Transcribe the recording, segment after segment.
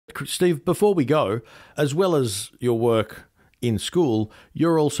Steve, before we go, as well as your work in school,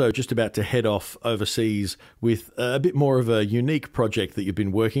 you're also just about to head off overseas with a bit more of a unique project that you've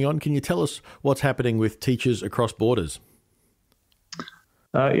been working on. Can you tell us what's happening with Teachers Across Borders?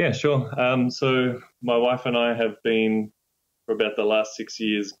 Yeah, sure. So my wife and I have been, for about the last 6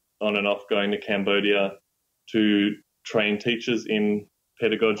 years, on and off going to Cambodia to train teachers in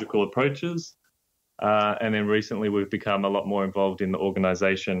pedagogical approaches. And then recently we've become a lot more involved in the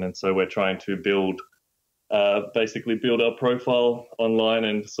organisation. And so we're trying to basically build our profile online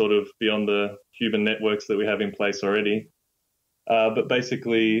and sort of beyond the human networks that we have in place already. But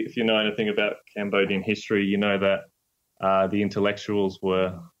basically, if you know anything about Cambodian history, you know that the intellectuals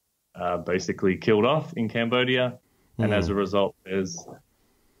were basically killed off in Cambodia. And as a result, there's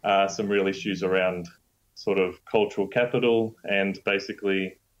some real issues around sort of cultural capital, and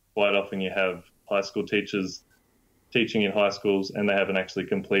basically quite often you have high school teachers teaching in high schools and they haven't actually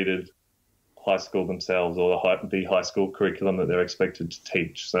completed high school themselves or the high school curriculum that they're expected to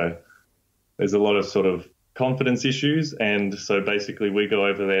teach. So there's a lot of sort of confidence issues. And so basically we go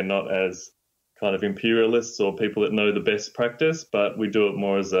over there not as kind of imperialists or people that know the best practice, but we do it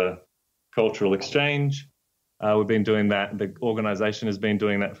more as a cultural exchange. We've been doing that. The organisation has been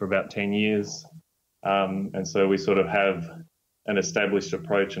doing that for about 10 years. And so we sort of have an established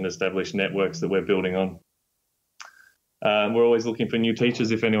approach and established networks that we're building on. We're always looking for new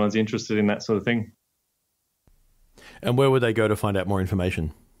teachers if anyone's interested in that sort of thing. And where would they go to find out more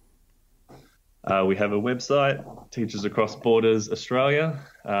information? We have a website, Teachers Across Borders Australia,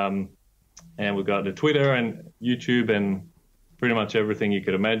 and we've got a Twitter and YouTube and pretty much everything you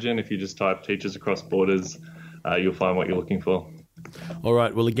could imagine. If you just type Teachers Across Borders, you'll find what you're looking for. All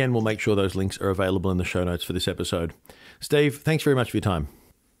right. Well, again, we'll make sure those links are available in the show notes for this episode. Steve, thanks very much for your time.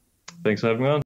 Thanks for having me on.